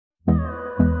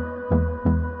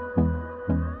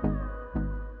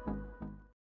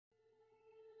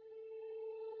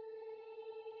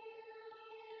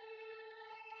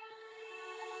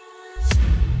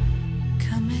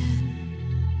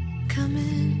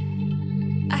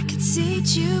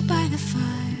seat you by the fire.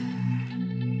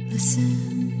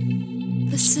 Listen,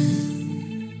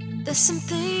 listen, there's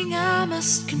something I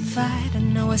must confide. I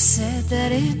know I said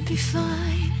that it'd be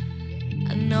fine.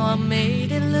 I know I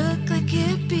made it look like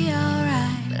it'd be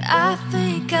alright, but I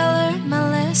think I learned my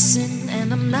lesson,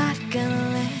 and I'm not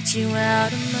gonna let you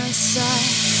out of my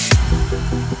sight.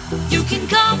 You can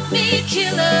call me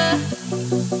killer,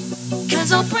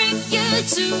 'cause I'll bring you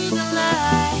to the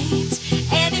light.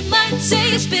 And it might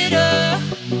taste bitter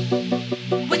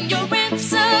when your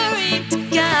answer ain't to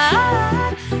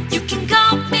God. You can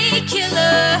call me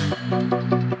killer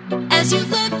as you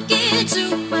look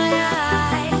into my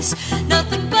eyes.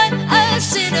 Nothing but a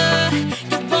sinner.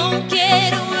 You won't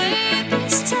get away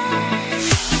this time.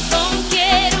 You won't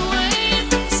get away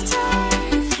this time.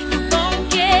 You won't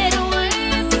get away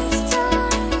this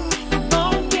time. You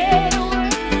won't get away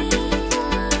this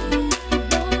time.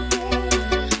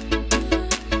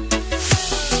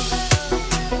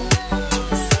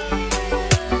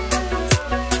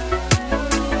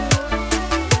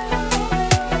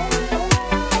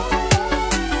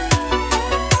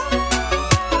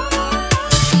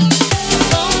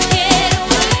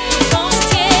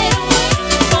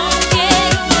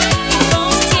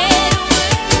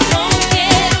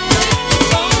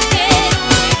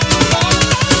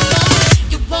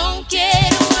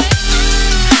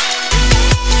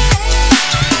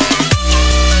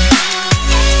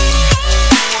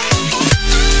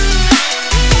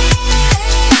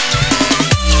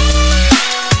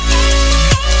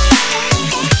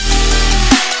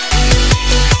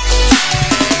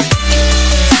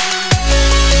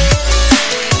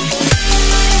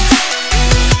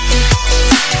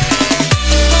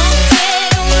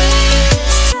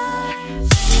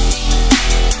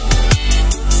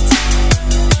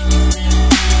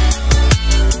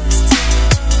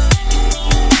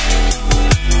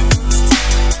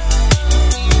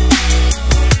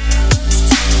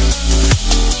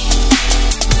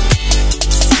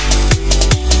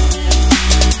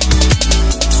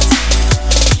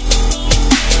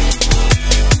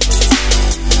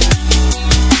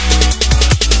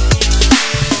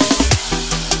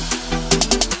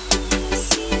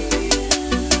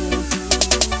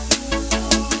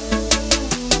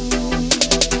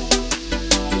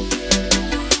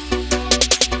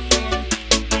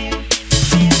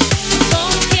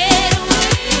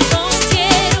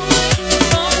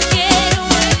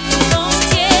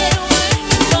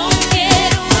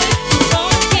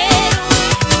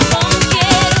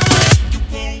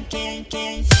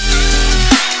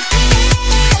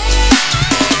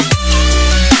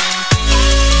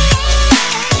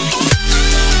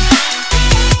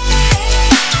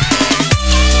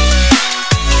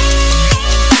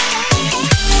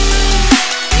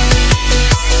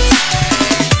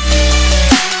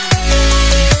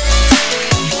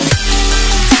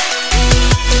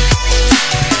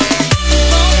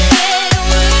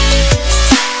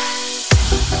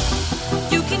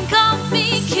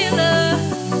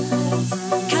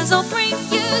 I'll bring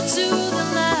you to the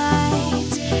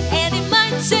light, and it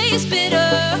might taste bitter